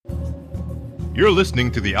You're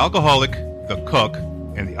listening to The Alcoholic, The Cuck,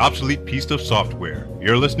 and The Obsolete Piece of Software.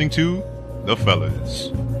 You're listening to The Fellas.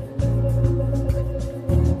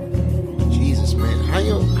 Jesus, man.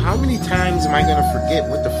 How many times am I going to forget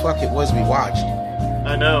what the fuck it was we watched?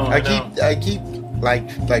 I know. I keep like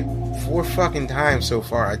 4 fucking times so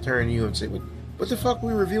far I turn to you and say, what the fuck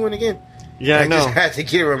we reviewing again? Yeah, I know. I just had to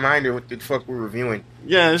get a reminder what the fuck we're reviewing.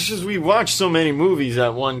 Yeah, it's just we watched so many movies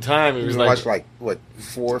at one time. It was We watched like, what,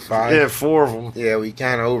 4 or 5? Yeah, 4 of them. Yeah, we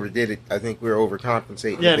kind of overdid it. I think we were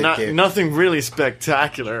overcompensating. Yeah, nothing really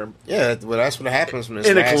spectacular. Yeah, well, that's what happens when it's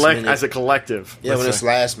as a collective. Yeah, when it's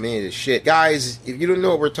last minute is shit. Guys, if you don't know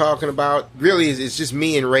what we're talking about, really, it's just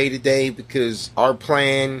me and Ray today because our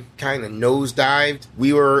plan kind of nosedived.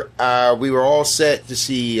 We were all set to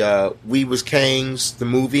see We Was Kangs, the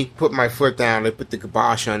movie. Put my foot down and put the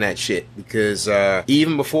kibosh on that shit because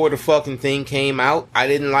even before the fucking thing came out, I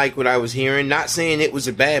didn't like what I was hearing. Not saying it was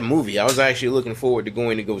a bad movie. I was actually looking forward to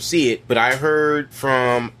going to go see it, but I heard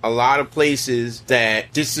from a lot of places that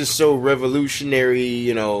this is so revolutionary,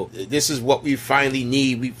 you know, this is what we finally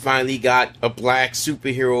need. We finally got a black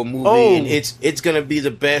superhero movie, and it's gonna be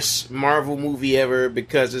the best Marvel movie ever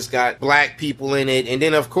because it's got black people in it. And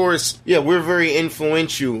then, of course, yeah, we're very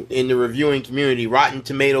influential in the reviewing community. Rotten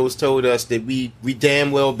Tomatoes told us that we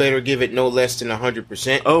damn well better give it no less than 100%.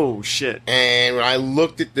 Oh, shit. And when I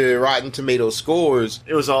looked at the Rotten Tomatoes scores,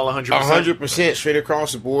 it was all 100%. 100% straight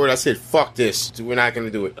across the board. I said, fuck this. We're not going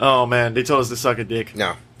to do it. Oh, man. They told us to suck a dick.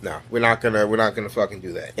 No, we're not gonna fucking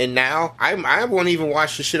do that. And now I won't even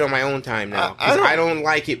watch the shit on my own time now. I don't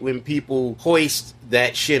like it when people hoist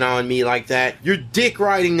that shit on me like that. You're dick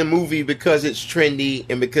riding the movie because it's trendy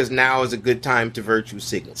and because now is a good time to virtue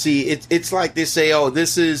signal. See, it's like they say, oh,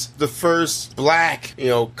 this is the first black,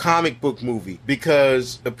 comic book movie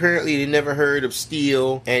because apparently they never heard of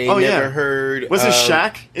Steel and they never heard. Was it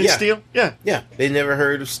Shaq in Steel? Yeah. Yeah. They never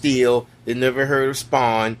heard of Steel. They never heard of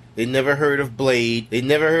Spawn. They never heard of Blade. They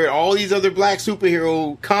never heard all these other black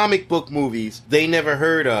superhero comic book movies they never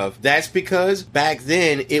heard of. That's because back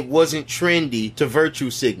then it wasn't trendy to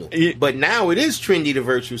virtue signal. But now it is trendy to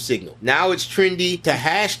virtue signal. Now it's trendy to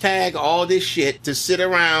hashtag all this shit, to sit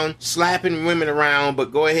around slapping women around,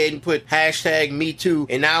 but go ahead and put hashtag me too,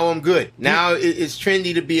 and now I'm good. Now it's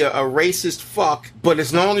trendy to be a racist fuck, but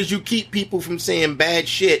as long as you keep people from saying bad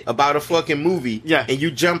shit about a fucking movie, and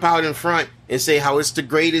you jump out in front and say how it's the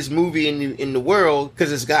greatest movie in the world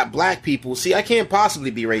because it's got black people. See, I can't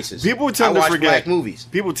possibly be racist. People tend to forget black movies.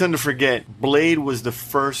 People tend to forget Blade was the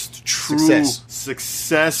first true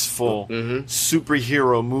successful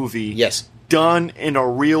superhero movie done in a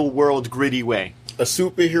real world gritty way. A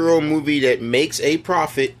superhero movie that makes a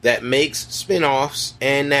profit, that makes spin-offs,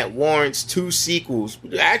 and that warrants 2 sequels,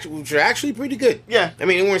 which are actually pretty good. Yeah. I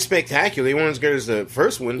mean, they weren't spectacular. They weren't as good as the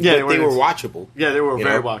first one, but they were watchable. Yeah, they were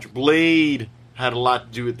very watchable. Blade had a lot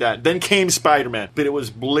to do with that. Then came Spider-Man, but it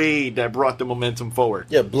was Blade that brought the momentum forward.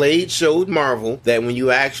 Yeah, Blade showed Marvel that when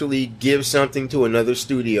you actually give something to another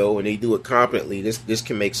studio and they do it competently, this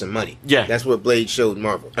can make some money. Yeah. That's what Blade showed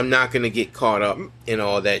Marvel. I'm not going to get caught up in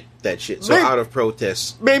all that shit. So out of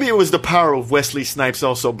protest. Maybe it was the power of Wesley Snipes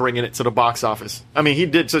also bringing it to the box office. I mean, he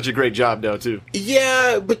did such a great job, though, too.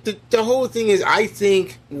 Yeah, but the whole thing is, I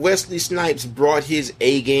think Wesley Snipes brought his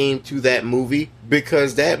A game to that movie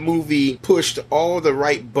because that movie pushed all the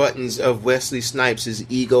right buttons of Wesley Snipes'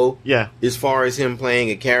 ego. Yeah. As far as him playing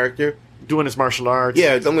a character. Doing his martial arts.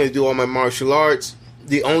 Yeah, I'm going to do all my martial arts.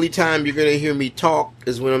 The only time you're going to hear me talk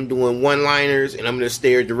is when I'm doing one-liners, and I'm going to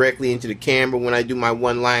stare directly into the camera when I do my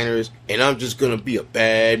one-liners, and I'm just going to be a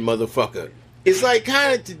bad motherfucker. It's like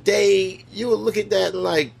kind of today, you would look at that and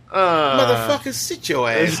like, motherfucker, sit your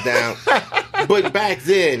ass down. But back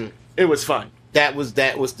then, it was fun. That was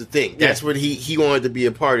the thing. That's what he wanted to be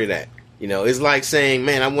a part of that. It's like saying,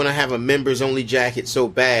 man, I want to have a members-only jacket so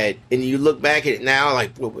bad. And you look back at it now,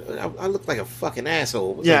 like, well, I look like a fucking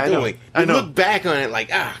asshole. What's I doing? You look back on it like,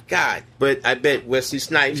 God. But I bet Wesley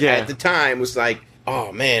Snipes at the time was like,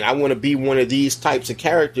 oh, man, I want to be one of these types of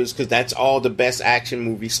characters because that's all the best action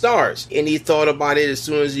movie stars. And he thought about it as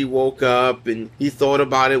soon as he woke up, and he thought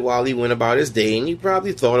about it while he went about his day, and he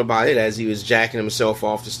probably thought about it as he was jacking himself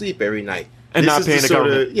off to sleep every night. And not paying the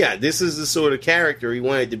government. This is the sort of character he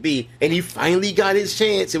wanted to be. And he finally got his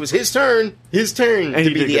chance. It was his turn to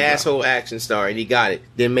be the asshole action star. And he got it.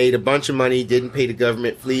 Then made a bunch of money, didn't pay the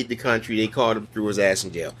government, fled the country. They caught him, threw his ass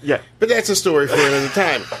in jail. Yeah. But that's a story for another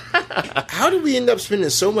time. How did we end up spending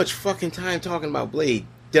so much fucking time talking about Blade?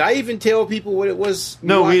 Did I even tell people what it was?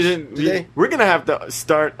 No, we didn't. Today? We're going to have to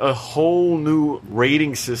start a whole new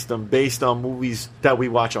rating system based on movies that we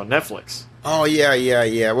watch on Netflix. Oh,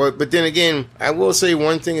 yeah. Well, but then again, I will say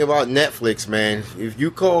one thing about Netflix, man. If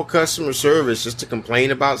you call customer service just to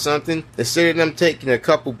complain about something, instead of them taking a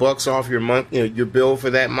couple bucks off your month, your bill for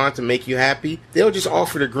that month to make you happy, they'll just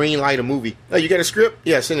offer to green light a movie. Oh, you got a script?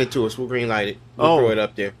 Yeah, send it to us. We'll green light it. We'll throw it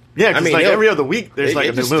up there. Yeah, because every other week there's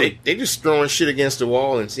a new movie. They just throwing shit against the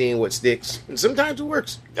wall and seeing what sticks. And sometimes it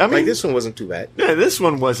works. This one wasn't too bad. Yeah, this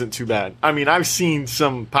one wasn't too bad. I've seen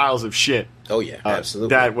some piles of shit. Oh, yeah, absolutely.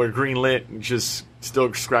 That were greenlit and just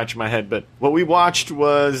still scratching my head. But what we watched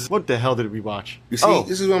was... What the hell did we watch? You see,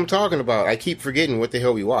 this is what I'm talking about. I keep forgetting what the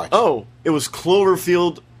hell we watched. Oh, it was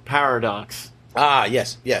Cloverfield Paradox. Ah,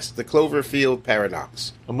 yes, the Cloverfield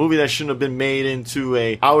Paradox. A movie that shouldn't have been made into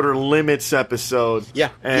a Outer Limits episode.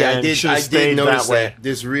 I did notice that.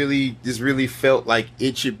 This really felt like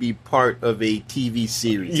it should be part of a TV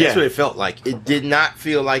series. That's what it felt like. It did not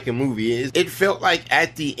feel like a movie. It felt like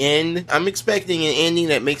at the end, I'm expecting an ending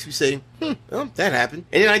that makes me say, well, that happened.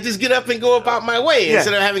 And then I just get up and go about my way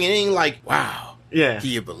instead of having an ending like, wow. Yeah.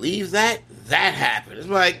 Can you believe that? That happened. It's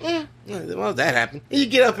like, well, that happened. And you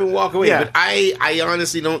get up and walk away. Yeah. But I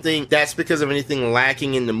honestly don't think that's because of anything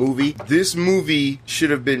lacking in the movie. This movie should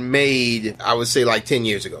have been made, I would say, like 10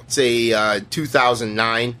 years ago. Say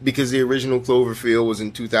 2009, because the original Cloverfield was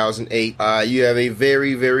in 2008. You have a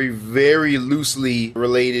very, very, very loosely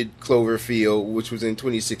related Cloverfield, which was in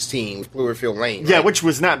 2016, Cloverfield Lane. Yeah, right? which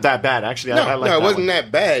was not that bad, actually. No, I like it wasn't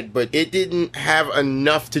that bad, but it didn't have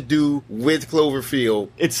enough to do with Cloverfield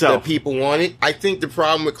itself that people wanted. I think the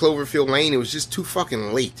problem with Cloverfield Lane, it was just too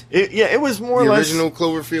fucking late. It was more or less... The original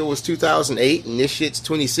Cloverfield was 2008, and this shit's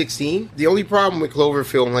 2016. The only problem with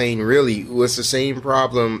Cloverfield Lane, really, was the same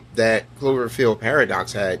problem that Cloverfield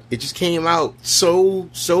Paradox had. It just came out so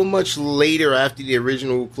much later after the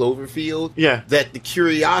original Cloverfield that the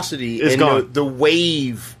curiosity and the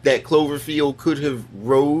wave that Cloverfield could have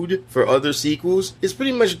rode for other sequels is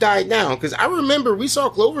pretty much died down. Because I remember we saw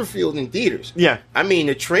Cloverfield in theaters. Yeah.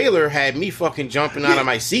 The trailer had me fucking jumping out of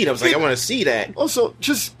my seat. I was like, I want to see that. Also,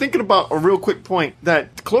 just thinking about a real quick point,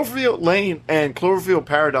 that Cloverfield Lane and Cloverfield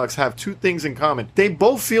Paradox have two things in common. They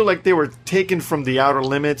both feel like they were taken from the Outer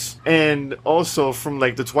Limits and also from,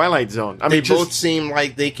 like, the Twilight Zone. They both seem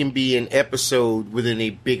like they can be an episode within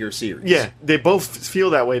a bigger series. Yeah, they both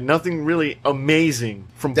feel that way. Nothing really amazing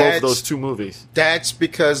from both of those two movies. That's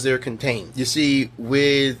because they're contained. You see,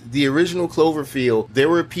 with the original Cloverfield, there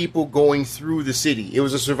were people going through the city. It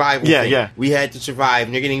was a survival thing. Yeah. We had to survive,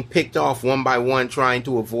 and they're getting picked off one by one trying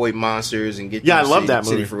to avoid monsters and get to I love that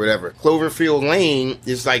movie for whatever. Cloverfield Lane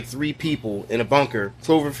is like 3 people in a bunker.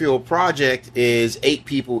 Cloverfield Project is 8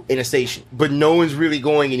 people in a station. But no one's really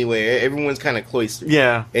going anywhere. Everyone's kind of cloistered.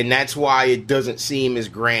 Yeah. And that's why it doesn't seem as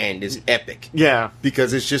grand, as epic. Yeah.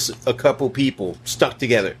 Because it's just a couple people stuck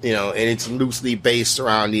together, and it's loosely based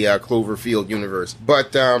around the Cloverfield universe.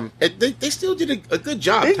 But they still did a good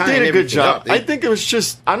job. They did a good job. I think it was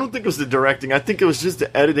just, I don't think it was the directing. I think it was just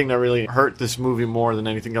the editing that really hurt this movie more than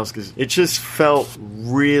anything else, because it just felt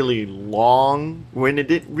really long when it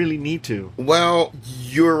didn't really need to. Well,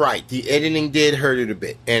 you're right. The editing did hurt it a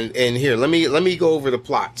bit. And here, let me go over the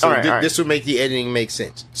plot. So this will make the editing make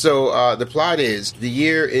sense. So the plot is, the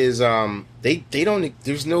year is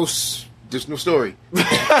there's no story.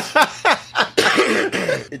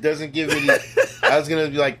 It doesn't give any. I was gonna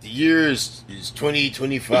be like, the year is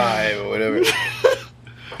 2025 or whatever.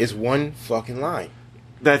 It's one fucking line.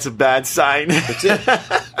 That's a bad sign. That's it.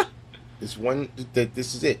 It's one.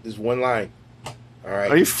 This is it. There's one line. All right.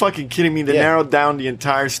 Are you fucking kidding me? To narrow down the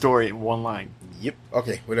entire story in one line. Yep.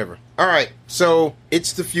 Okay. Whatever. All right. So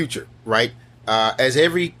it's the future, right? As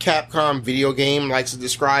every Capcom video game likes to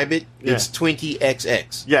describe it, it's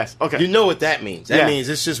 20XX. Yes, okay. You know what that means. That means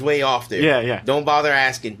it's just way off there. Yeah. Don't bother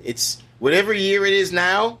asking. It's whatever year it is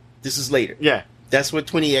now, this is later. Yeah. That's what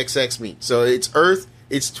 20XX means. So it's Earth,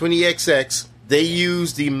 it's 20XX. They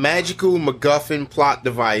use the magical MacGuffin plot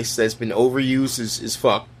device that's been overused as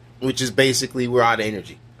fuck, which is basically we're out of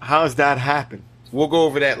energy. How does that happen? We'll go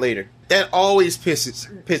over that later. That always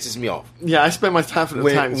pisses me off. Yeah, I spend my time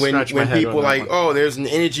when people are like, oh, there's an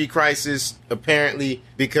energy crisis apparently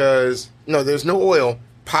because there's no oil.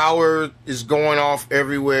 Power is going off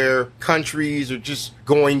everywhere. Countries are just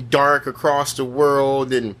going dark across the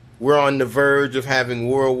world, and we're on the verge of having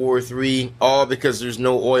World War III, all because there's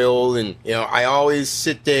no oil. And I always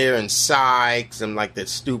sit there and sigh because I'm like,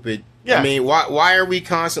 that's stupid. Yeah. I mean, why are we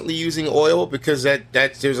constantly using oil? Because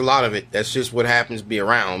there's a lot of it. That's just what happens to be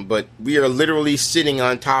around. But we are literally sitting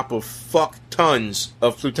on top of fuck tons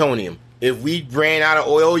of plutonium. If we ran out of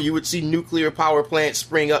oil, you would see nuclear power plants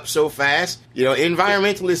spring up so fast.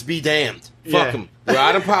 Environmentalists be damned. Fuck Yeah. them. We're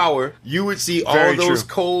out of power. You would see all Very those true.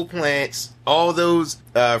 coal plants, all those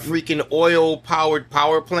freaking oil-powered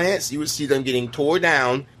power plants. You would see them getting tore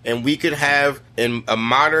down, and we could have a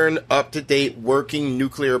modern, up-to-date, working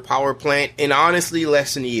nuclear power plant in honestly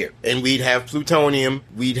less than a year. And we'd have plutonium.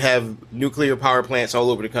 We'd have nuclear power plants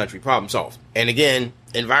all over the country. Problem solved. And again,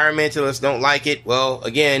 environmentalists don't like it. Well,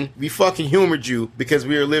 again, we fucking humored you because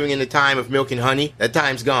we were living in the time of milk and honey. That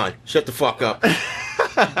time's gone. Shut the fuck up.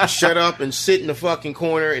 Shut up and sit in the fucking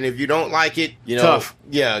corner, and if you don't like it, you know, Tough.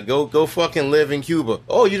 yeah, go fucking live in Cuba.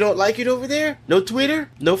 Oh, you don't like it over there? No Twitter?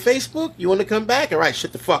 No Facebook? You want to come back? All right,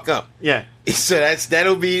 shut the fuck up. Yeah. So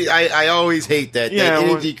that'll be, I always hate that, Yeah, that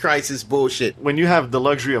well- energy crisis bullshit. When you have the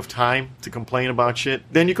luxury of time to complain about shit,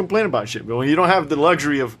 then you complain about shit. But when you don't have the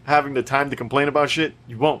luxury of having the time to complain about shit,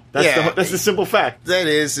 you won't. That's the simple fact. That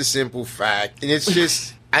is the simple fact. And it's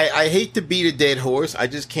just, I hate to beat a dead horse. I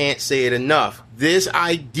just can't say it enough. This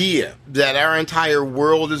idea that our entire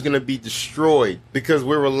world is going to be destroyed because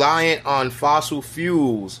we're reliant on fossil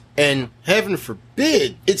fuels, and heaven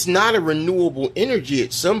forbid, it's not a renewable energy.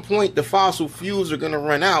 At some point, the fossil fuels are going to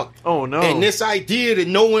run out. Oh, no. And this idea that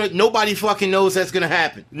nobody fucking knows that's going to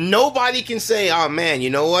happen. Nobody can say, oh man, you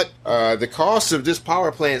know what? The cost of this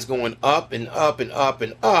power plant is going up and up and up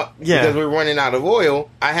and up Yeah. because we're running out of oil.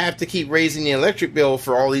 I have to keep raising the electric bill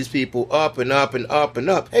for all these people up and up and up and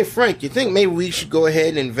up. Hey, Frank, you think maybe we should go ahead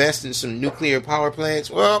and invest in some nuclear power plants?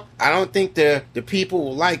 Well, I don't think the people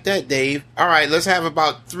will like that, Dave. All right, let's have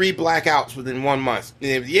about 3 blackouts within 1 month.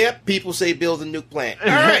 And yep, people say build a nuke plant. All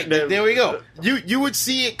right, there we go. You would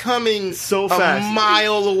see it coming So a fast.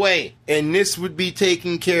 mile away, and this would be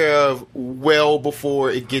taken care of well before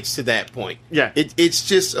it gets to that point. Yeah. It's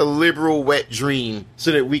just a liberal wet dream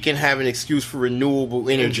so that we can have an excuse for renewable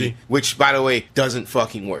energy, which, by the way, doesn't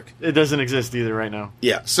fucking work. It doesn't exist either right now.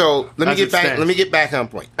 Yeah. So let me As get it back. stands. Let me get back on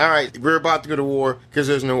point. All right, we're about to go to war because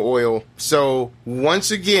there's no oil. So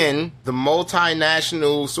once again, the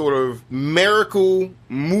multinational sort of miracle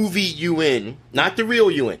movie UN, not the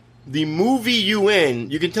real UN. The movie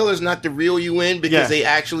UN, you can tell it's not the real UN because Yeah. they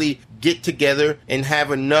actually get together and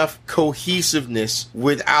have enough cohesiveness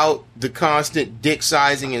without the constant dick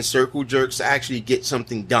sizing and circle jerks to actually get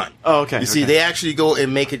something done. Oh, okay. You see, okay. they actually go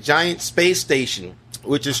and make a giant space station,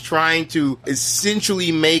 which is trying to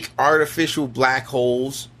essentially make artificial black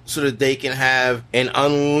holes so that they can have an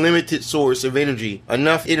unlimited source of energy,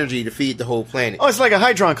 enough energy to feed the whole planet. Oh, it's like a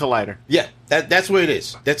Hydron Collider. Yeah, that's what it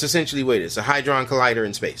is. That's essentially what it is. A Hydron Collider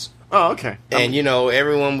in space. Oh, okay. And, you know,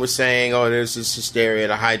 everyone was saying, oh, there's this hysteria.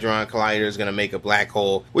 The Hydron Collider is going to make a black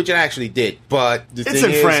hole, which it actually did. But the It's thing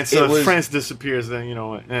in is, France, so it if was, France disappears, then you know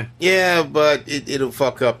what? yeah, but it'll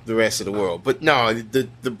fuck up the rest of the world. But no,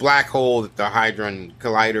 the black hole that the Hydron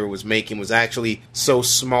Collider was making was actually so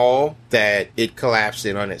small that it collapsed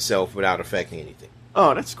in on itself without affecting anything.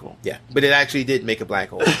 Oh, that's cool. Yeah, but it actually did make a black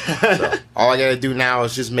hole. So all I gotta do now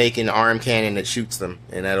is just make an arm cannon that shoots them,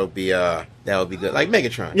 and that'll be good. Like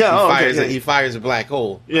Megatron. Yeah, He fires a black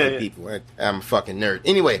hole Yeah. at people. I'm a fucking nerd.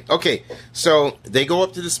 Anyway, okay, so they go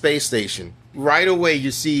up to the space station. Right away,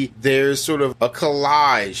 you see there's sort of a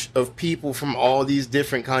collage of people from all these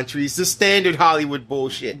different countries. The standard Hollywood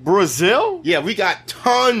bullshit. Brazil? Yeah, we got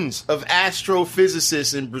tons of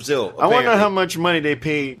astrophysicists in Brazil. I wonder apparently. how much money they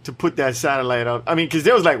paid to put that satellite up. I mean, because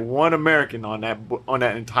there was like one American on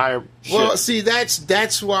that entire ship. Well, see,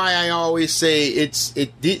 that's why I always say it's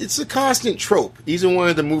a constant trope. These are one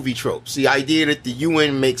of the movie tropes. The idea that the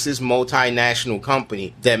UN makes this multinational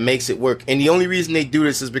company that makes it work, and the only reason they do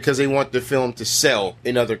this is because they want the film to sell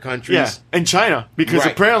in other countries. Yeah, and China, because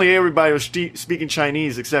Right. apparently everybody was speaking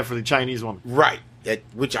Chinese except for the Chinese woman. Right.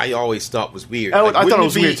 Which I always thought was weird. I thought it wouldn't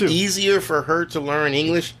was be weird, too. easier for her to learn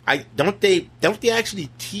English? Don't they actually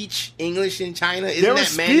teach English in China? Isn't They were that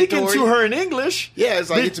speaking mandatory? to her in English. Yeah,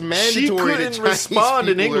 it's like it's mandatory. She couldn't that Chinese respond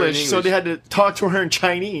in people learn English, so they had to talk to her in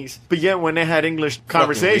Chinese. But yet, when they had English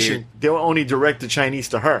conversation, weird. they would only direct the Chinese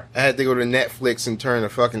to her. I had to go to Netflix and turn the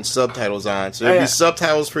fucking subtitles on. So there'd Yeah. be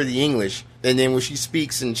subtitles for the English, and then when she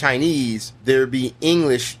speaks in Chinese, there'd be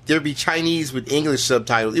Chinese with English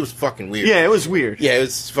subtitles. It was fucking weird. Yeah, it was weird. Yeah, it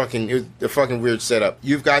was a fucking weird setup.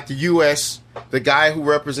 You've got the U.S. The guy who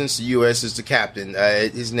represents the U.S. is the captain.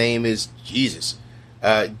 His name is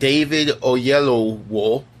David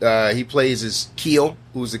Oyelowo. He plays as Keel,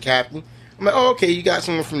 who's the captain. I'm like, oh, okay, you got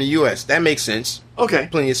someone from the U.S. That makes sense. Okay.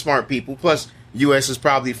 Plenty of smart people. Plus, U.S. is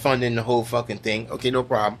probably funding the whole fucking thing. Okay, no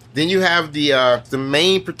problem. Then you have the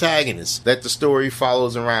main protagonist that the story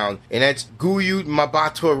follows around, and that's Guyut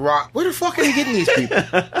Mabato Rock. Where the fuck are they getting these people?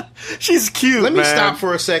 She's cute. Let me man. stop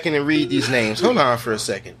for a second and read these names. Hold on for a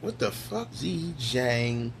second. What the fuck? Zi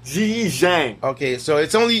Zhang. Ji Zhang. Okay, so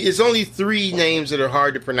it's only 3 names that are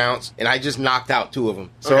hard to pronounce, and I just knocked out 2 of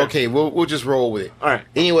them. So okay, we'll just roll with it. All right.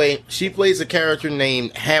 Anyway, she plays a character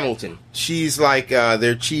named Hamilton. She's like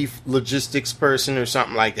their chief logistics person or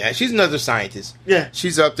something like that. She's another scientist. Yeah.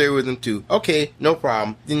 She's up there with them too. Okay, no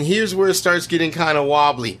problem. Then here's where it starts getting kind of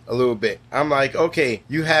wobbly a little bit. I'm like, okay,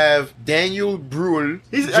 you have Daniel Brühl.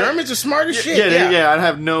 Germans are smart as shit. Yeah. I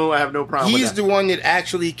have no problem with He's that. the one that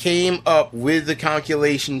actually came up with the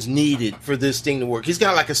calculations needed for this thing to work. He's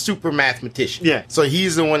got like a super mathematician. Yeah. So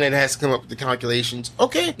he's the one that has to come up with the calculations.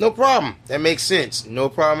 Okay, no problem. That makes sense. No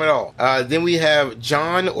problem at all. Then we have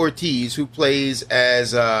John Ortiz, who plays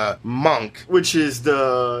as Monk. Which is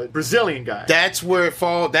the Brazilian guy. That's where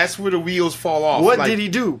the wheels fall off. What Like, did he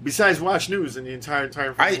do besides watch news in the entire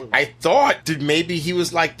movie? I thought that maybe he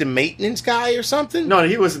was like the maintenance guy or something. No,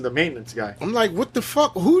 he wasn't the maintenance guy. I'm like, what the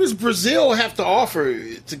fuck? Who does Brazil have to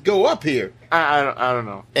offer to go up here? I don't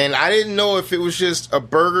know. And I didn't know if it was just a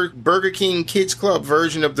Burger King Kids Club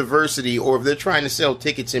version of Diversity or if they're trying to sell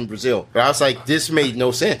tickets in Brazil. But I was like, this made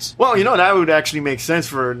no sense. Well, you know, that would actually make sense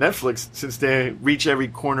for Netflix since they reach every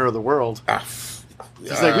corner of the world.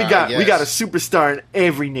 It's like we got a superstar in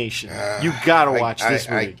every nation. You gotta watch this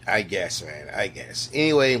movie. I guess, man. I guess.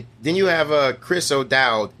 Anyway, then you have Chris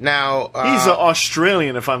O'Dowd. Now he's an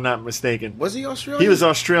Australian, if I'm not mistaken. Was he Australian? He was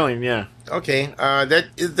Australian, yeah. Okay,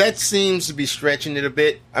 that seems to be stretching it a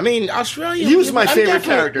bit. I mean, Australia. He was my favorite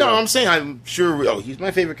character. No, though. I'm saying I'm sure. Oh, he's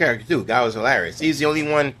my favorite character too. Guy was hilarious. He's the only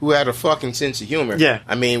one who had a fucking sense of humor. Yeah.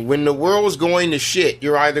 I mean, when the world's going to shit,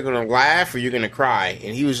 you're either gonna laugh or you're gonna cry,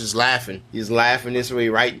 and he was just laughing. He's laughing this way,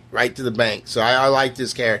 right to the bank. So I like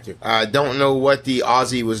this character. I don't know what the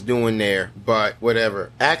Aussie was doing there, but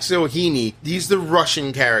whatever. Axel Heaney, he's the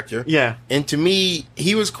Russian character. Yeah. And to me,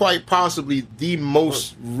 he was quite possibly the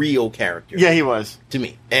most real character. Yeah, he was. To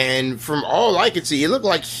me. And from all I could see, it looked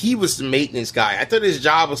like he was the maintenance guy. I thought his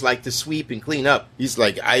job was like to sweep and clean up. He's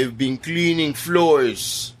like, I've been cleaning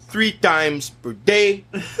floors 3 times per day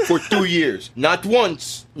for 2 years. Not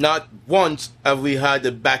once have we had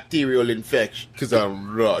a bacterial infection because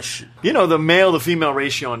I'm Russian. You know, the male to female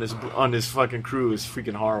ratio on this fucking crew is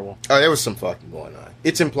freaking horrible. Oh, there was some fucking going on.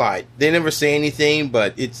 It's implied. They never say anything,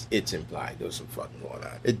 but it's implied. There was some fucking going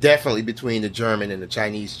on. It definitely between the German and the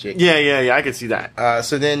Chinese chick. Yeah, I could see that.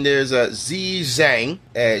 So then there's Zi Zhang.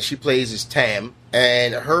 She plays as Tam.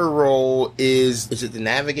 And her role is it the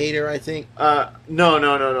navigator, I think?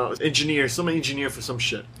 No. Engineer. Some engineer for some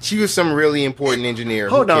shit. She was some really important engineer.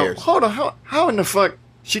 Hold Who on. cares? How in the fuck?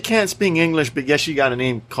 She can't speak English, but yes, she got a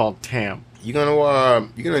name called Tam. You're gonna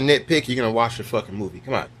nitpick. You're gonna watch the fucking movie.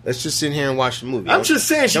 Come on, let's just sit here and watch the movie. I'm just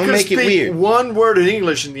saying she don't could make it speak weird. one word of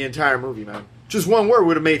English in the entire movie, man. Just one word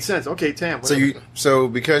would have made sense. Okay, Tam. So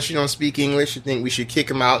because she don't speak English, you think we should kick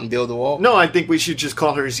him out and build a wall? No, I think we should just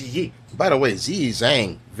call her Ziyi. By the way, Zi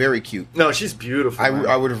Zhang, very cute. No, she's beautiful.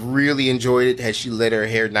 I would have really enjoyed it had she let her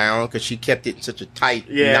hair down because she kept it in such a tight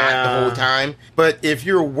knot the whole time. But if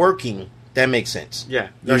you're working, that makes sense. Yeah,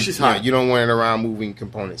 no, she's hot. You don't want it around moving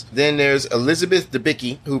components. Then there's Elizabeth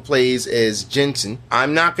Debicki, who plays as Jensen.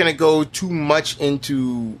 I'm not going to go too much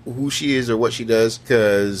into who she is or what she does,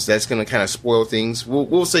 because that's going to kind of spoil things.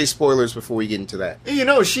 We'll say spoilers before we get into that. You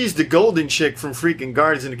know, she's the golden chick from freaking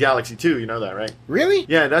Guardians of the Galaxy 2. You know that, right? Really?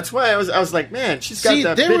 Yeah, that's why I was like, man, she's got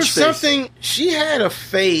that bitch there was face. something. She had a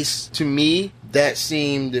face to me that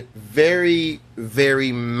seemed very,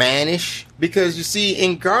 very mannish. Because you see,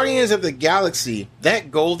 in Guardians of the Galaxy, that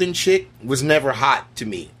golden chick was never hot to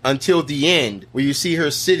me until the end, where you see her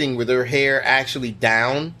sitting with her hair actually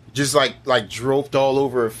down, just like draped all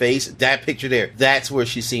over her face. That picture there, that's where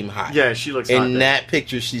she seemed hot. Yeah, she looks hot. In that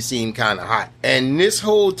picture, she seemed kind of hot. And this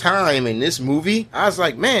whole time in this movie, I was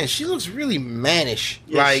like, man, she looks really mannish.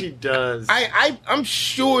 Yeah, like, she does. I'm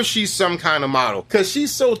sure she's some kind of model because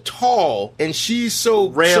she's so tall and she's so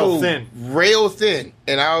rail thin.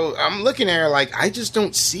 And I'm looking at her like, I just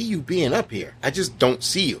don't see you being up here. I just don't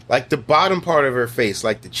see you. Like the bottom part of her face,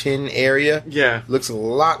 like the chin area, looks a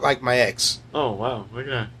lot like my ex. Oh, wow. Look at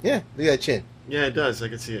that. Yeah, look at that chin. Yeah, it does. I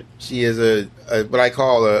can see it. She is a what I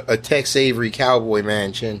call a Tex Avery cowboy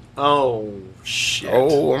man chin. Oh, shit.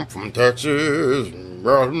 Oh, I'm from Texas.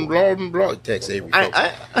 Blah, blah, blah, blah. Tex Avery.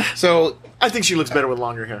 I So I think she looks better with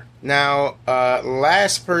longer hair. Now,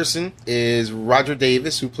 last person is Roger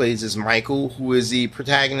Davis, who plays as Michael, who is the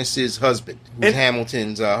protagonist's husband, who's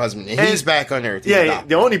Hamilton's husband. And he's back on Earth. Yeah,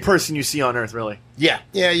 the only person you see on Earth, really. Yeah,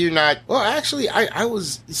 you're not. Well, actually, I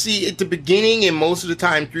was. See, at the beginning and most of the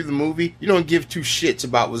time through the movie, you don't give two shits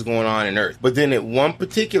about what's going on in Earth. But then at one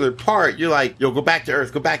particular part, you're like, yo, go back to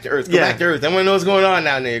Earth, go back to Earth, go back to Earth. I want to know what's going on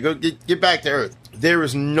down there. Go get back to Earth. There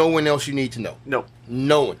is no one else you need to know.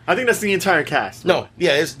 No one. I think that's the entire cast. No,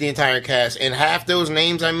 yeah, it's the entire cast. And half those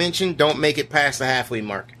names I mentioned don't make it past the halfway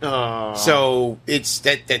mark. So it's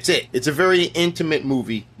that's it. It's a very intimate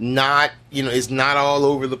movie. Not, it's not all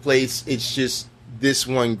over the place. It's just this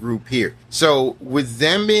one group here. So with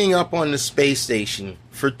them being up on the space station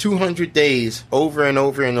for 200 days, over and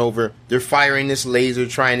over and over, they're firing this laser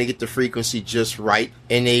trying to get the frequency just right,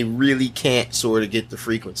 and they really can't sort of get the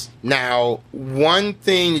frequency. Now, one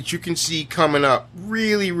thing that you can see coming up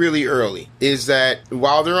really, really early is that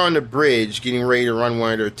while they're on the bridge getting ready to run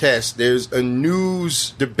one of their tests, there's a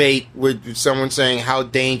news debate with someone saying how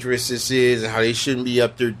dangerous this is and how they shouldn't be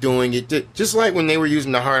up there doing it. Just like when they were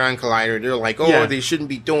using the Hadron Collider, they're like, they shouldn't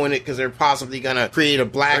be doing it because they're possibly going to create a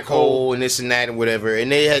black hole and this and that and whatever.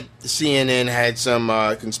 And CNN had some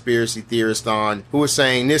conspiracy theorist on who was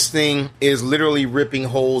saying this thing is literally ripping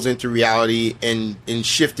holes into reality and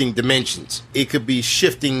shifting dimensions. It could be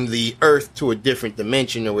shifting the Earth to a different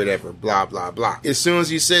dimension or whatever, blah, blah, blah. As soon as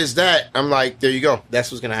he says that, I'm like, there you go.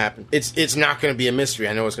 That's what's going to happen. It's not going to be a mystery.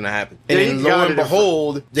 I know what's going to happen. And then lo and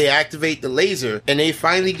behold, they activate the laser and they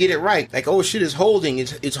finally get it right. Like, oh shit, it's holding.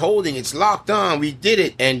 It's holding. It's locked on. We did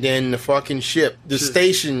it. And then the fucking ship,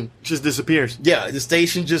 station just disappears. Yeah, the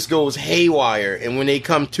station just goes haywire, and when they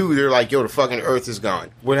come to, they're like, yo, the fucking Earth is gone.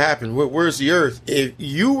 What happened? Where's the Earth? If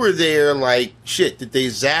you were there, like, shit, did they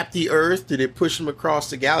zap the Earth? Did it push them across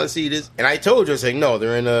the galaxy? And I told you, I was like, no,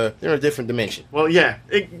 they're in a different dimension. Well, yeah,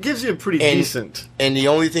 it gives you a pretty decent. And the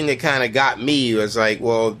only thing that kind of got me was like,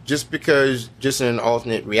 well, just in an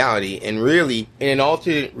alternate reality, and really, in an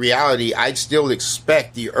alternate reality, I'd still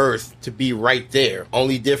expect the Earth to be right there.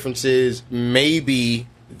 Only difference is maybe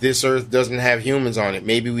this Earth doesn't have humans on it.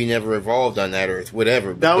 Maybe we never evolved on that Earth.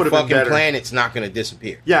 Whatever. That would have been better. The fucking planet's not going to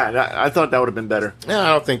disappear. Yeah, I thought that would have been better. No, I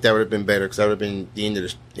don't think that would have been better because that would have been the end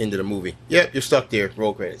of the movie. Yep, you're stuck there.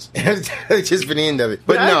 Roll credits. It's just been the end of it.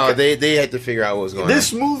 But no, they had to figure out what was going on.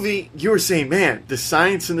 This movie, you were saying, man, the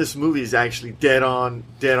science in this movie is actually dead on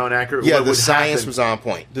accurate. Yeah, the science was on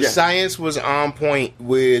point. The science was on point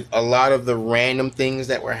with a lot of the random things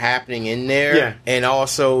that were happening in there. Yeah. And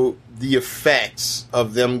also the effects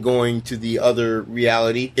of them going to the other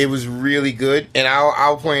reality. It was really good, and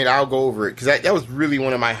I'll go over it because that was really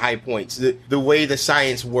one of my high points. The way the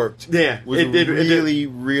science worked, was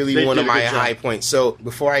really one of my high points. So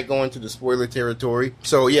before I go into the spoiler territory,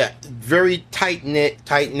 very tight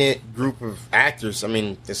knit group of actors. I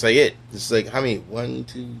mean, that's like it. It's like how many? 1,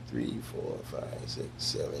 2, 3, 4, 5, 6,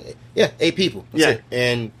 7, 8. Yeah, 8 people. That's it.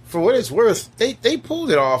 And for what it's worth, they pulled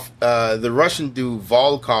it off. The Russian dude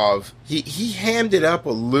Volkov, he hammed it up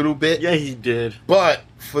a little bit. Yeah, he did. But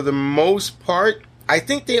for the most part, I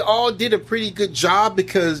think they all did a pretty good job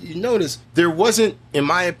because you notice there wasn't, in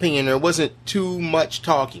my opinion, too much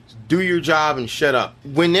talking. Do your job and shut up.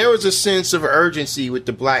 When there was a sense of urgency with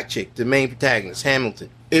the black chick, the main protagonist, Hamilton,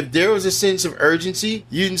 if there was a sense of urgency,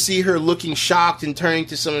 you didn't see her looking shocked and turning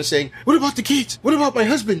to someone saying, what about the kids? What about my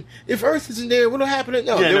husband? If Earth isn't there, what'll happen?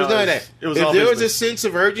 No, there was none of that. If there was a sense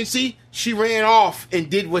of urgency, she ran off and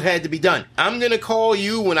did what had to be done. I'm going to call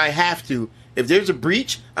you when I have to. If there's a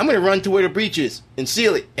breach, I'm going to run to where the breach is and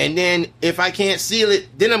seal it. And then if I can't seal it,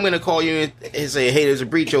 then I'm going to call you and say, hey, there's a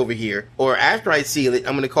breach over here. Or after I seal it,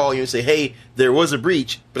 I'm going to call you and say, hey, there was a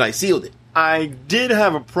breach, but I sealed it. I did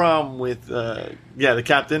have a problem with, the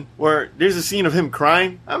captain, where there's a scene of him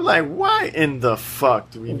crying. I'm like, why in the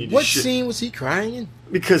fuck do we need What scene was he crying in?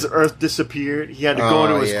 Because Earth disappeared. He had to go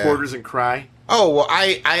into his quarters and cry. Oh, well,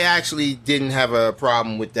 I actually didn't have a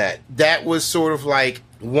problem with that. That was sort of like,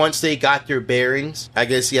 once they got their bearings, I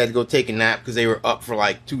guess he had to go take a nap because they were up for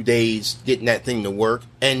like 2 days getting that thing to work.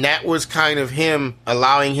 And that was kind of him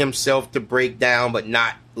allowing himself to break down but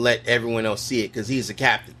not let everyone else see it because he's the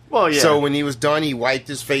captain. Well, yeah. So when he was done, he wiped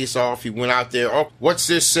his face off. He went out there. Oh, what's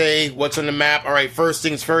this say? What's on the map? All right, first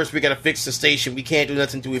things first, we got to fix the station. We can't do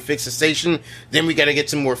nothing until we fix the station. Then we got to get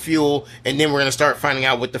some more fuel. And then we're going to start finding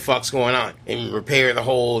out what the fuck's going on and repair the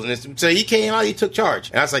holes. And so he came out, he took charge.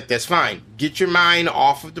 And I was like, that's fine. Get your mind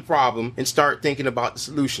off of the problem and start thinking about the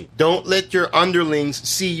solution. Don't let your underlings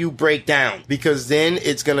see you break down, because then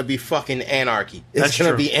it's going to be fucking anarchy. It's going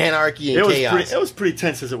to be anarchy and chaos. It was pretty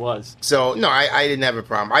tense as it was. So, no, I didn't have a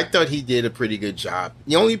problem. I thought he did a pretty good job.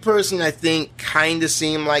 The only person I think kind of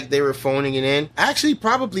seemed like they were phoning it in, actually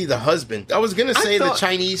probably the husband. I was going to say the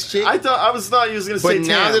Chinese chick. I thought you was going to say But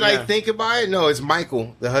now Tam, that I think about it, no, it's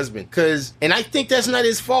Michael, the husband. And I think that's not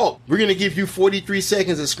his fault. We're going to give you 43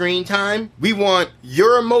 seconds of screen time. We want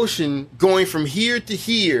your emotion going from here to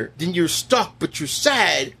here. Then you're stuck, but you're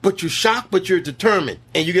sad, but you're shocked, but you're determined.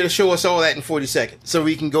 And you're going to show us all that in 40 seconds so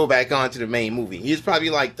we can go back on to the main movie. He's probably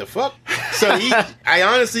like, the fuck? So I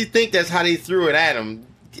honestly think that's how they threw it at him.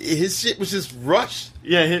 His shit was just rushed.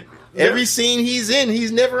 Yeah. Every scene he's in,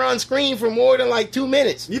 he's never on screen for more than like 2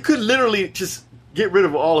 minutes. You could literally just get rid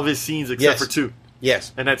of all of his scenes except for 2.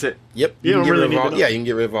 Yes. And that's it. Yep. You don't really need to know. Yeah, you can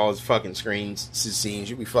get rid of all his fucking scenes.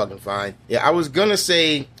 You'll be fucking fine. Yeah, I was going to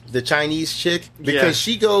say the Chinese chick, because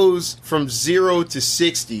she goes from 0 to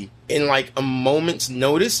 60 in like a moment's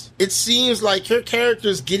notice. It seems like her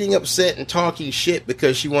character's getting upset and talking shit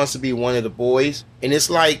because she wants to be one of the boys. And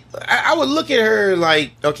it's like, I would look at her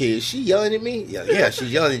like, okay, is she yelling at me? Yeah,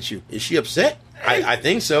 she's yelling at you. Is she upset? I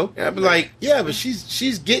think so. And I'd be like, yeah, but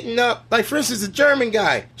she's getting up. Like, for instance, the German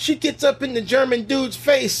guy. She gets up in the German dude's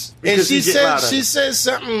face. And she says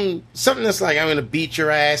something that's like, I'm going to beat your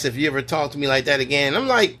ass if you ever talk to me like that again. I'm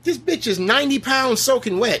like, this bitch is 90 pounds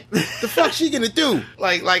soaking wet. The fuck she going to do?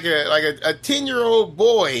 Like a 10-year-old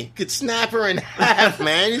boy could snap her in half,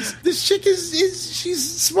 man. This chick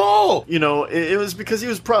she's small. You know, it was because he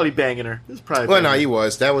was probably banging her. No, he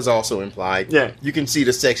was. That was also implied. Yeah. You can see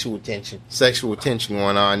the sexual tension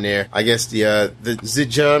going on there. I guess the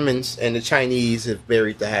Germans and the Chinese have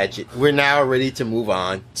buried the hatchet. We're now ready to move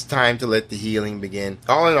on. It's time to let the healing begin.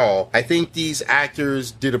 All in all, I think these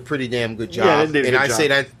actors did a pretty damn good job. Yeah, they did a good job.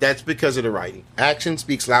 Say that's because of the writing. Action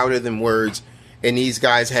speaks louder than words, and these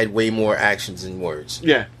guys had way more actions than words.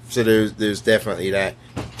 Yeah. So there's definitely that.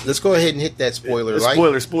 Let's go ahead and hit that spoiler.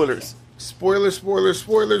 Spoilers. Spoilers.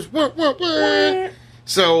 What?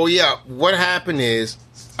 So, yeah, what happened is,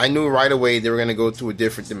 I knew right away they were going to go to a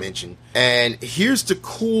different dimension. And here's the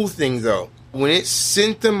cool thing, though. When it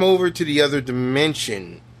sent them over to the other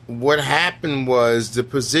dimension, what happened was the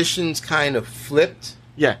positions kind of flipped.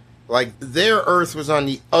 Yeah. Like, their Earth was on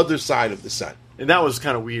the other side of the sun. And that was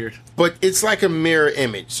kind of weird. But it's like a mirror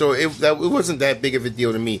image. So it wasn't that big of a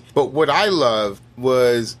deal to me. But what I loved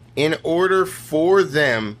was, in order for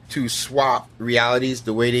them to swap realities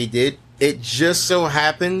the way they did, it just so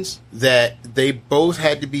happens that they both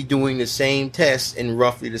had to be doing the same test in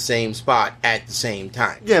roughly the same spot at the same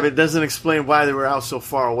time. Yeah, but it doesn't explain why they were out so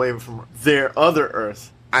far away from their other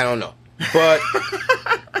Earth. I don't know. But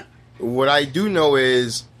what I do know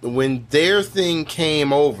is when their thing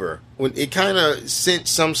came over, when it kind of sent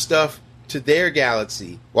some stuff to their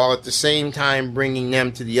galaxy while at the same time bringing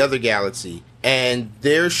them to the other galaxy, and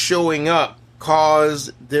they're showing up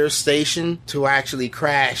caused their station to actually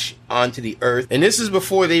crash onto the Earth. And this is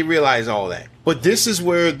before they realize all that. But this is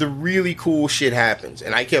where the really cool shit happens.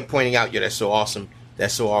 And I kept pointing out, that's so awesome.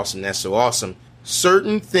 That's so awesome. That's so awesome.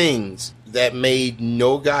 Certain things that made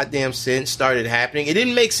no goddamn sense started happening. It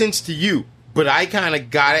didn't make sense to you, but I kind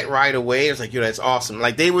of got it right away. It was like, that's awesome.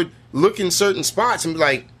 Like, they would look in certain spots and be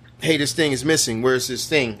like, hey, this thing is missing. Where's this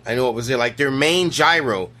thing? I know it was there. Like, their main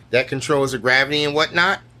gyro that controls the gravity and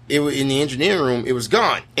whatnot, in the engineering room, it was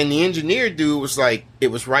gone. And the engineer dude was like, it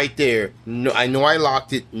was right there. No, I know I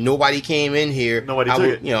locked it. Nobody came in here. Nobody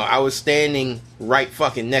took it. I was standing right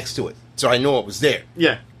fucking next to it. So I know it was there.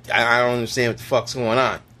 Yeah. I don't understand what the fuck's going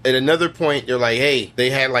on. At another point, they're like, hey, they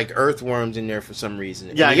had like earthworms in there for some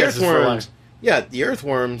reason. Yeah, and the earthworms. Yeah, the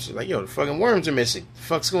earthworms, like, the fucking worms are missing. The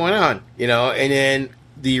fuck's going on? And then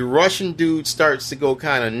the Russian dude starts to go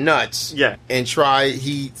kind of nuts. Yeah. And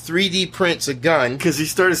he 3D prints a gun. Because he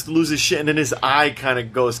starts to lose his shit, and then his eye kind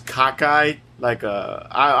of goes cockeyed. Like,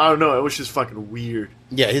 I don't know, it was just fucking weird.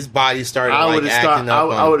 Yeah, his body started acting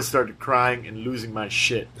up. I would have started crying and losing my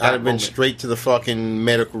shit. I'd have been straight to the fucking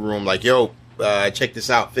medical room like, yo, check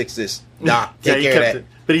this out, fix this. Nah, take care of that.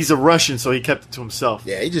 But he's a Russian, so he kept it to himself.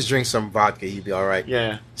 Yeah, he just drinks some vodka, he'd be all right.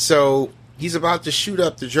 Yeah. So he's about to shoot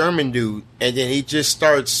up the German dude, and then he just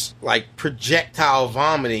starts, like, projectile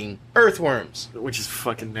vomiting earthworms. Which is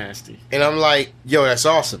fucking nasty. And I'm like, yo, that's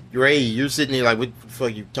awesome. You're sitting there like, what the fuck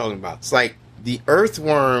are you talking about? It's like, the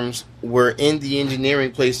earthworms were in the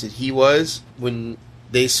engineering place that he was when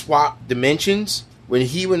they swapped dimensions. When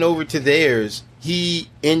he went over to theirs, he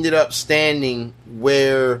ended up standing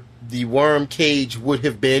where the worm cage would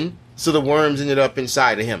have been. So the worms ended up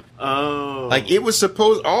inside of him. Oh. Like,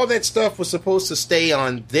 all that stuff was supposed to stay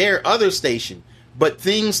on their other station, but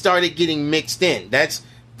things started getting mixed in. That's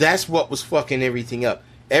what was fucking everything up.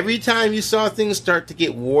 Every time you saw things start to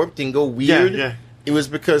get warped and go weird, it was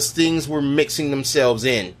because things were mixing themselves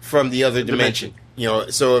in from the other dimension. You know,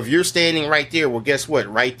 so if you're standing right there, well, guess what?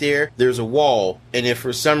 Right there's a wall, and if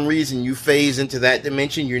for some reason you phase into that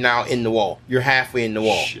dimension, you're now in the wall. You're halfway in the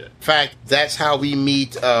wall. Shit. In fact, that's how we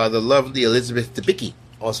meet the lovely Elizabeth Debicki,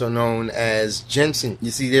 also known as Jensen.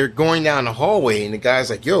 You see, they're going down the hallway, and the guy's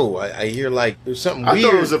like, yo, I hear, like, there's something weird. I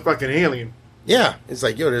thought it was a fucking alien. Yeah, it's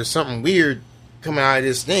like, yo, there's something weird coming out of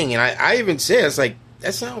this thing. And I even said, it's like,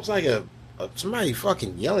 that sounds like somebody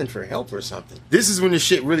fucking yelling for help or something. This is when the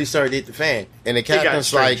shit really started to hit the fan. And the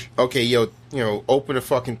captain's like, okay, yo, open the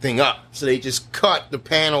fucking thing up. So they just cut the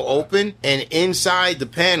panel open, and inside the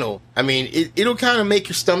panel, I mean, it'll kind of make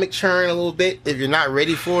your stomach churn a little bit if you're not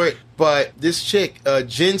ready for it. But this chick,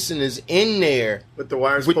 Jensen, is in there with the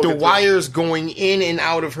wires going in and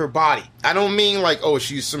out of her body. I don't mean like, oh,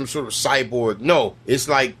 she's some sort of cyborg. No, it's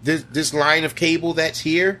like this line of cable that's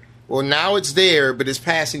here. Well, now it's there, but it's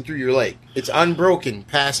passing through your leg. It's unbroken,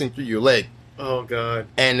 passing through your leg. Oh, God.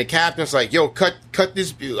 And the captain's like, yo, cut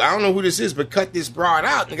this. I don't know who this is, but cut this broad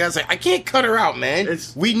out. And the guy's like, I can't cut her out, man.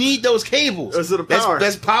 We need those cables. Those are the power.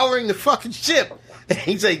 That's powering the fucking ship. And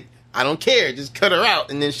he's like, I don't care. Just cut her out.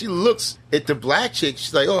 And then she looks at the black chick.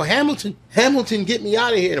 She's like, oh, Hamilton, get me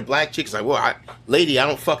out of here. The black chick's like, well, lady, I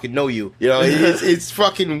don't fucking know you. You know, it's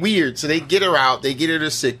fucking weird. So they get her out. They get her to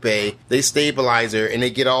sick bay. They stabilize her, and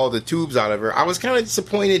they get all the tubes out of her. I was kind of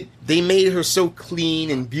disappointed. They made her so clean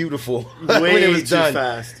and beautiful when it was done.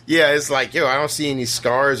 Fast. Yeah, it's like, yo, I don't see any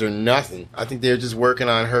scars or nothing. I think they're just working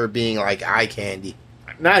on her being like eye candy.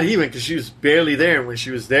 Not even, because she was barely there, and when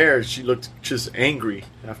she was there, she looked just angry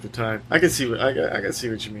after time. I can see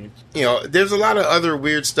what you mean. You know, there's a lot of other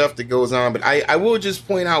weird stuff that goes on, but I will just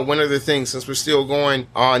point out one other thing, since we're still going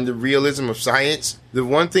on the realism of science. The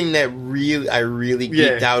one thing that I really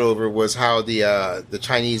geeked out over was how the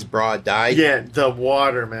Chinese broad died. Yeah, the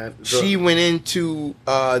water, man. She went into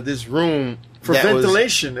this room for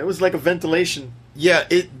ventilation. It was like a ventilation. Yeah,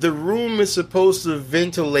 the room is supposed to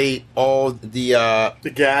ventilate all the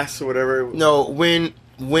gas or whatever. No, when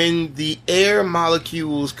the air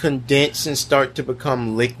molecules condense and start to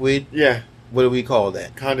become liquid. Yeah. What do we call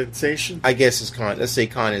that? Condensation? I guess it's let's say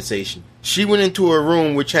condensation. She went into a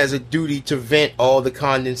room which has a duty to vent all the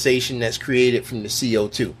condensation that's created from the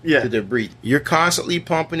CO2 to the breathing. You're constantly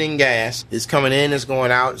pumping in gas. It's coming in, it's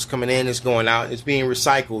going out, it's coming in, it's going out, it's being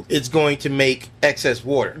recycled. It's going to make excess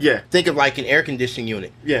water. Yeah. Think of like an air conditioning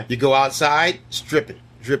unit. Yeah. You go outside, it's dripping.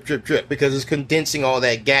 Drip, drip, drip. Because it's condensing all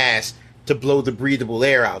that gas to blow the breathable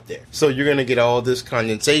air out there. So you're going to get all this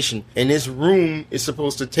condensation. And this room is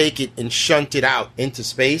supposed to take it and shunt it out into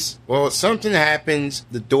space. Well, something happens,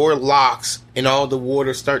 the door locks, and all the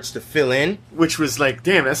water starts to fill in. Which was like,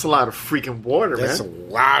 damn, that's a lot of freaking water, man. That's a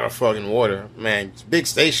lot of fucking water. Man, it's a big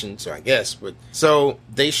station, so I guess. But so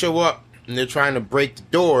they show up, and they're trying to break the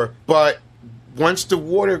door, but once the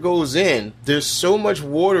water goes in, there's so much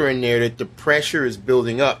water in there that the pressure is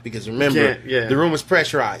building up. Because remember, the room is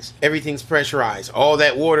pressurized. Everything's pressurized. All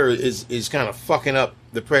that water is kind of fucking up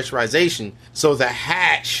the pressurization. So the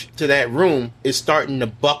hatch to that room is starting to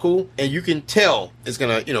buckle, and you can tell it's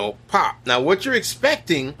going to, pop. Now, what you're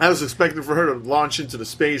expecting... I was expecting for her to launch into the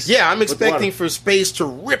space. Yeah, I'm expecting for space to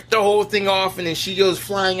rip the whole thing off, and then she goes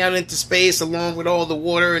flying out into space along with all the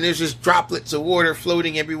water, and there's just droplets of water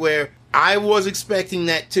floating everywhere. I was expecting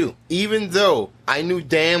that too. Even though I knew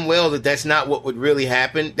damn well that that's not what would really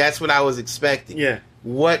happen, that's what I was expecting. Yeah.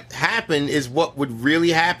 What happened is what would really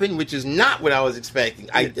happen, which is not what I was expecting.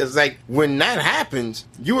 It was like, when that happens,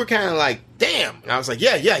 you were kind of like, damn. And I was like,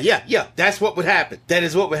 yeah, that's what would happen. That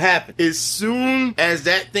is what would happen. As soon as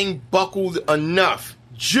that thing buckled enough,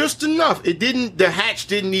 just enough. The hatch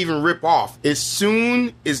didn't even rip off. As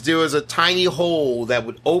soon as there was a tiny hole that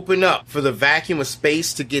would open up for the vacuum of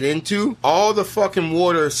space to get into, all the fucking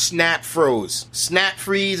water snap froze. Snap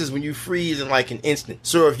freeze is when you freeze in like an instant.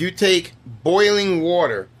 So if you take boiling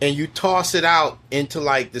water and you toss it out into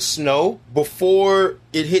like the snow, before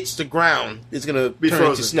it hits the ground, it's going to be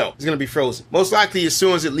turn into snow. It's going to be frozen. Most likely, as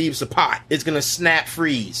soon as it leaves the pot, it's going to snap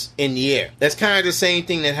freeze in the air. That's kind of the same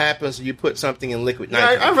thing that happens when you put something in liquid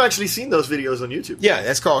nitrogen. I've actually seen those videos on YouTube. Yeah,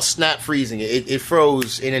 that's called snap freezing. It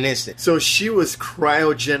froze in an instant. So she was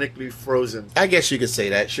cryogenically frozen. I guess you could say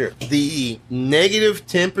that, sure. The negative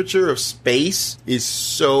temperature of space is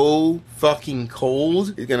so fucking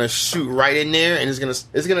cold. It's gonna shoot right in there, and it's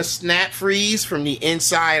gonna snap freeze from the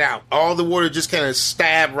inside out. All the water just kind of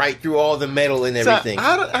stab right through all the metal and everything. So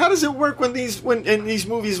how does it work when in these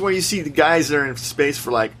movies where you see the guys that are in space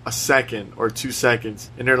for like a second or 2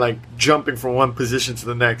 seconds, and they're like jumping from one position to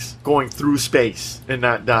the next, going through space and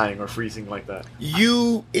not dying or freezing like that?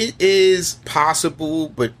 It is possible,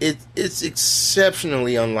 but it's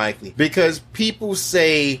exceptionally unlikely, because people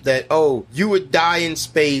say that, oh, you would die in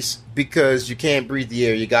space because you can't breathe the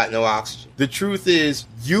air, you got no oxygen. The truth is,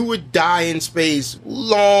 you would die in space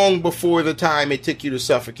long before the time it took you to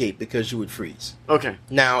suffocate, because you would freeze. Okay.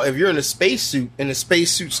 Now, if you're in a spacesuit and the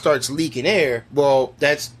spacesuit starts leaking air, well,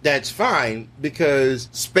 that's fine, because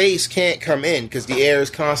space can't come in because the air is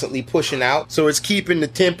constantly pushing out. So it's keeping the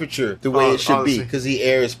temperature the way it should be, because the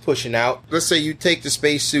air is pushing out. Let's say you take the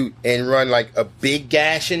spacesuit and run like a big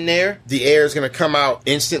gash in there, the air is going to come out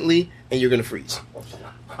instantly and you're going to freeze.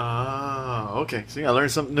 Ah, okay. See, I learn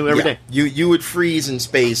something new every day. You would freeze in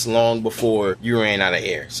space long before you ran out of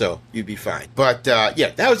air, so you'd be fine. But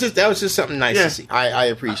that was just something nice to see. I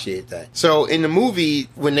appreciate that. So in the movie,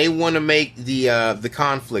 when they want to make the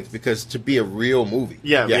conflict, because to be a real movie,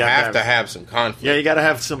 you have to have some conflict. Yeah, you got to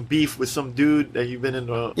have some beef with some dude that you've been in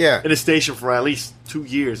a station for at least 2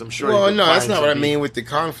 years. I'm sure. Well, no, that's not what I mean with the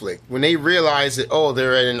conflict. When they realize that, oh,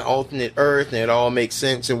 they're at an alternate Earth and it all makes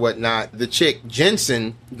sense and whatnot, the chick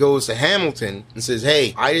Jensen goes to Hamilton and says,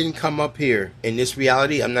 hey, I didn't come up here in this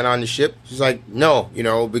reality. I'm not on the ship. She's like, no,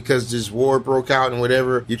 because this war broke out and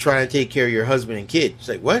whatever, you're trying to take care of your husband and kid. She's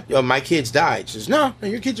like, what? My kids died. She says, no,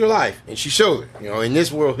 your kids are alive. And she shows it. In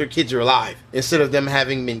this world, her kids are alive, instead of them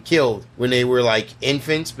having been killed when they were like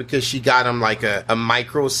infants, because she got them like a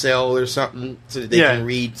microcell or something so that they can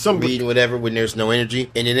read and whatever when there's no energy,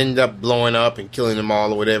 and it ended up blowing up and killing them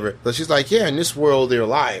all or whatever. So she's like, yeah, in this world they're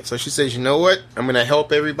alive. So she says, you know what? I'm going to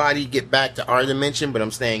help everybody get back to our dimension, but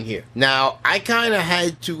I'm staying here. Now, I kind of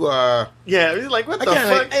had to, like, what the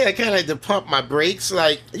fuck? I kind of had to pump my brakes.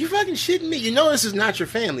 Like, are you fucking shitting me? You know this is not your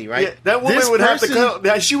family, right? Yeah, that woman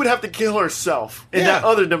she would have to kill herself in that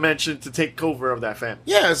other dimension to take over of that family.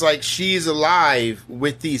 Yeah, it's like she's alive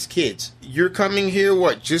with these kids. You're coming here,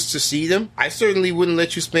 what, just to see them? I certainly wouldn't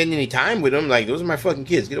let you spend any time with them. Like, those are my fucking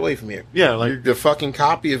kids. Get away from here. Yeah, like... You're the fucking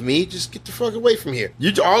copy of me. Just get the fuck away from here.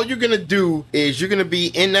 All you're gonna do is you're gonna be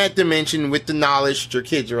in that dimension with the knowledge that your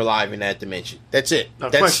kids are alive in that dimension. That's it.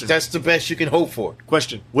 That's the best you can hope for.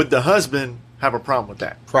 Question. Would the husband have a problem with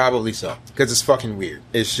that? Probably so. Because it's fucking weird.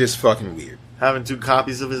 It's just fucking weird. Having 2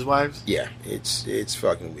 copies of his wives? Yeah, it's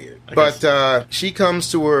fucking weird. But she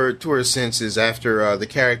comes to her senses after the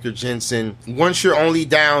character Jensen. Once you're only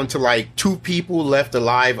down to like 2 people left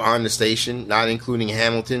alive on the station, not including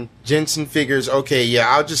Hamilton, Jensen figures, okay, yeah,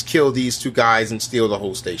 I'll just kill these 2 guys and steal the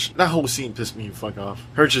whole station. That whole scene pissed me the fuck off.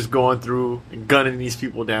 Her just going through and gunning these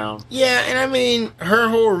people down. Yeah, and I mean, her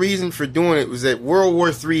whole reason for doing it was that World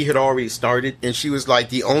War III had already started, and she was like,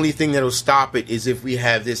 the only thing that'll stop it is if we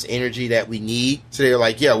have this energy that we need. So they're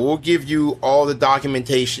like, yeah, we'll give you all the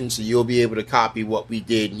documentation so you'll be able to copy what we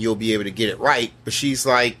did and you'll be able to get it right. But she's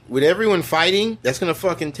like, with everyone fighting, that's going to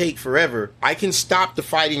fucking take forever. I can stop the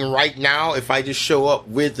fighting right now if I just show up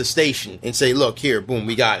with the station and say, look, here, boom,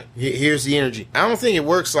 we got it. Here's the energy. I don't think it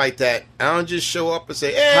works like that. I don't just show up and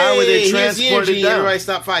say, hey, how would they here's transport the energy, it down? everybody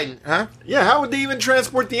stop fighting. Huh? Yeah, how would they even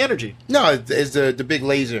transport the energy? No, it's the big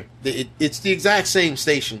laser. It's the exact same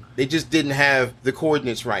station. They just didn't have the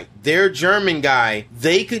coordinates right. Their German guy,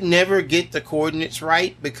 they could never get the coordinates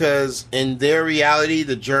right because in their reality,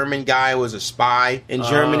 the German guy was a spy and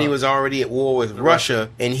Germany was already at war with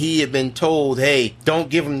Russia, and he had been told, hey,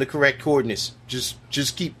 don't give him the correct coordinates.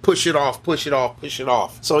 Just keep push it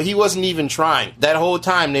off. So he wasn't even trying. That whole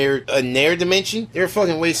time they're in their dimension, they're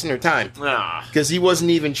fucking wasting their time. Because he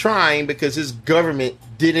wasn't even trying because his government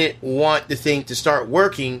didn't want the thing to start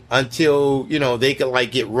working until, they could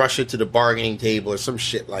like get Russia to the bargaining table or some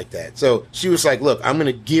shit like that. So she was like, look, I'm going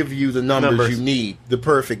to give you the numbers you need, the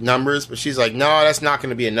perfect numbers. But she's like, no, that's not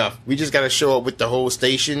going to be enough. We just got to show up with the whole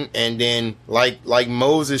station. And then like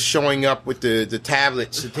Moses showing up with the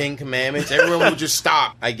tablets, the 10 Commandments, everyone would just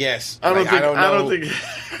stop, I guess. I don't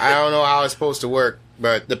know how it's supposed to work.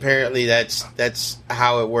 But apparently that's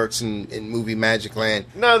how it works in movie Magic Land.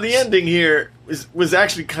 Now, the ending here, was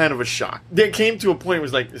actually kind of a shock. They came to a point where it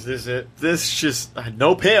was like, is this it? This just had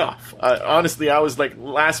no payoff. Honestly, I was like,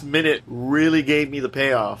 last minute really gave me the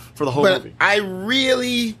payoff for the whole movie. I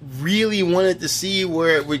really, really wanted to see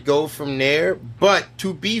where it would go from there. But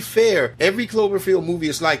to be fair, every Cloverfield movie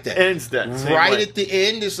is like that. Ends that same right way. at the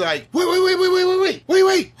end, it's like,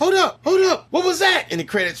 wait, hold up, what was that? And the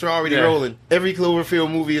credits are already rolling. Every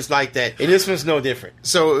Cloverfield movie is like that, and this one's no different.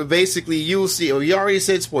 So basically, you'll see. We already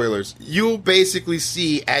said spoilers. You'll basically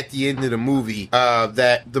see at the end of the movie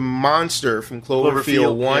that the monster from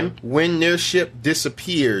Cloverfield 1, when their ship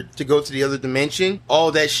disappeared to go to the other dimension,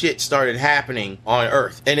 all that shit started happening on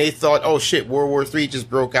Earth, and they thought, oh shit, World War III just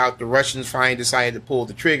broke out. The Russians finally decided to pull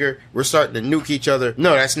the trigger. We're starting to nuke each other.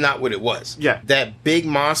 No, that's not what it was. Yeah, that big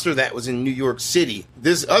monster that was in New York City.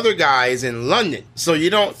 This other guy is in London, so you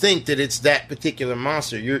don't think that it's that particular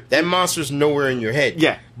monster. That monster's nowhere in your head.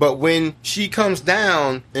 Yeah. But when she comes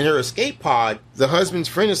down in her escape pod, the husband's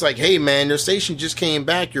friend is like, hey man, their station just came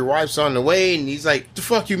back, your wife's on the way. And he's like, the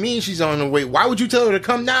fuck you mean she's on the way? Why would you tell her to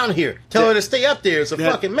come down here? Tell her to stay up there. It's a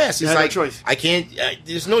fucking mess. It's like, no choice. I can't,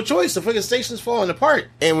 there's no choice. The fucking station's falling apart.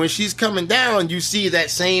 And when she's coming down, you see that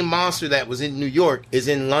same monster that was in New York is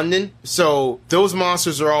in London. So those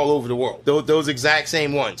monsters are all over the world. Those exact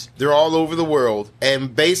same ones. They're all over the world.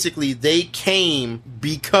 And basically they came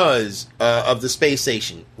because of the space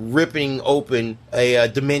station ripping open a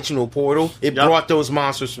dimensional portal. It brought those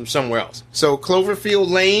monsters from somewhere else. So Cloverfield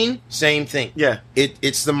Lane, same thing. Yeah.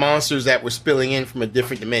 It's the monsters that were spilling in from a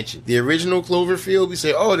different dimension. The original Cloverfield, we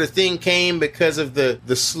say, oh, the thing came because of the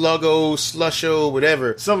slusho,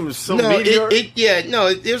 whatever. Some meteor?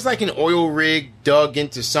 It was like an oil rig dug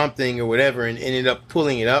into something or whatever and ended up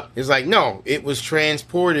pulling it up. It's like, no, it was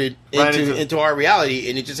transported into our reality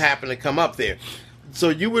and it just happened to come up there. So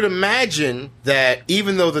you would imagine that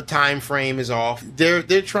even though the time frame is off,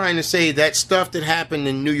 they're trying to say that stuff that happened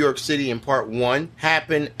in New York City in part 1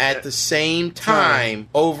 happened at the same time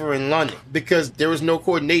over in London because there was no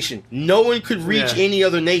coordination. No one could reach any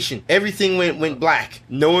other nation. Everything went black.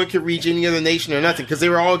 No one could reach any other nation or nothing because they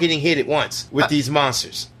were all getting hit at once with these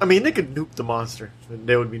monsters. I mean, they could nuke the monster and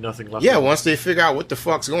there would be nothing left. Yeah, once they figure out what the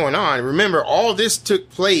fuck's going on. Remember, all this took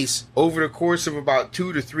place over the course of about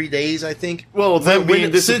 2 to 3 days, I think. Well,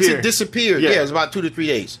 since it disappeared, it was about 2 to 3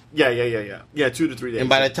 days. Yeah, 2 to 3 days. And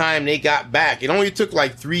by the time they got back, it only took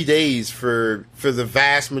like 3 days for the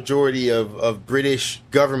vast majority of British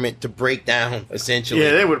government to break down, essentially.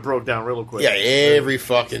 Yeah, they would have broke down real quick. Yeah, every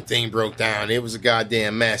fucking thing broke down. It was a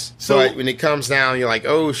goddamn mess. So when it comes down, you're like,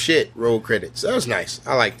 oh shit, roll credits. That was nice.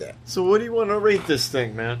 I like that. So what do you want to rate this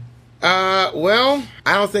thing, man? Well,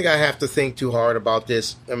 I don't think I have to think too hard about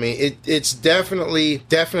this. I mean, it's definitely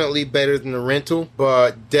better than the rental,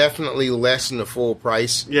 but definitely less than the full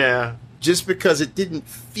price. Yeah. Just because it didn't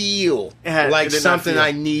feel like something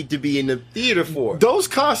I need to be in the theater for. Those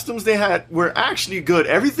costumes they had were actually good.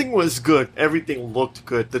 Everything was good. Everything looked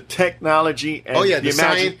good. The technology and the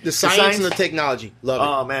science and the technology. Love it.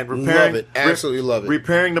 Oh man, love it. Absolutely love it.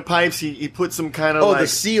 Repairing the pipes, he put some kind of the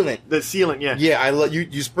sealant. The sealant, yeah. Yeah, I love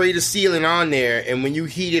you spray the sealant on there and when you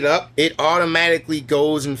heat it up, it automatically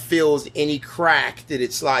goes and fills any crack that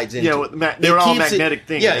it slides into. Yeah, they're all magnetic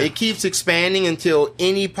things. Yeah, it keeps expanding until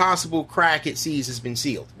any possible crack it sees has been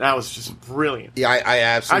sealed. That was just brilliant. Yeah, I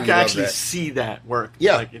absolutely I love actually that. see that work.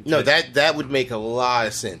 Yeah, that would make a lot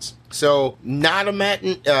of sense. So not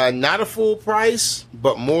a full price,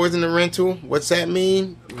 but more than the rental. What's that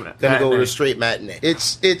mean? Gonna go with a straight matinee.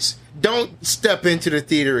 It's don't step into the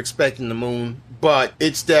theater expecting the moon, but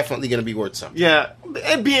it's definitely gonna be worth something. Yeah,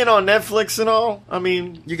 and being on Netflix and all, I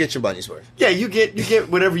mean, you get your money's worth. Yeah, you get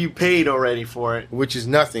whatever you paid already for it, which is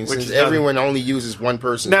nothing since everyone only uses one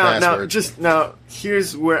person's password. Now,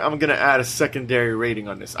 here's where I'm gonna add a secondary rating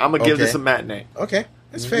on this. I'm gonna give this a matinee. Okay.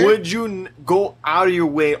 That's fair. Would you go out of your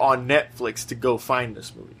way on Netflix to go find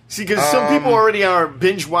this movie? See, because some people already are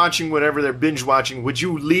binge watching whatever they're binge watching. Would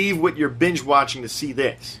you leave what you're binge watching to see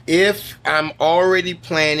this? If I'm already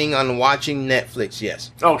planning on watching Netflix,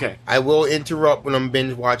 yes. Okay. I will interrupt when I'm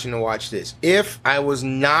binge watching to watch this. If I was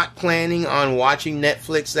not planning on watching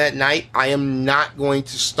Netflix that night, I am not going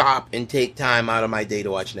to stop and take time out of my day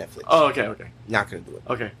to watch Netflix. Oh, okay. Not going to do it.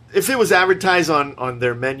 Okay. If it was advertised on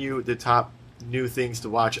their menu, the top new things to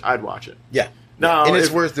watch, I'd watch it. Yeah. No, and it's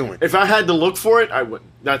worth doing. If I had to look for it, I wouldn't.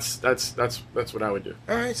 That's what I would do.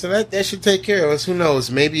 All right, so that should take care of us. Who knows?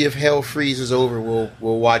 Maybe if hell freezes over,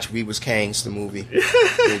 we'll watch We Was Kangs, the movie.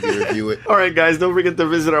 Maybe review it. All right, guys, don't forget to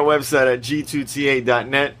visit our website at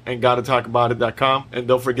g2ta.net and gottatalkaboutit.com, and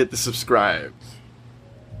don't forget to subscribe.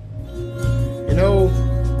 You know,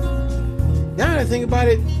 now that I think about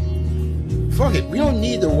it, fuck it. We don't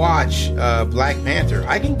need to watch Black Panther.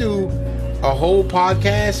 I can do a whole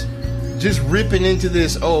podcast just ripping into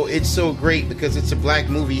this. Oh, it's so great because it's a black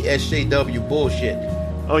movie. SJW bullshit.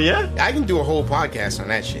 Oh yeah. I can do a whole podcast on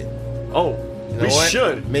that shit. Oh, You know we what?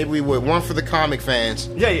 should. Maybe we would. One for the comic fans.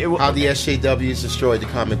 Yeah. How the SJWs destroyed the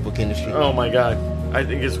comic book industry. Oh my god. I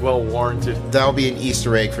think it's well warranted. That'll be an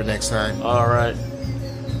Easter egg for next time. All right.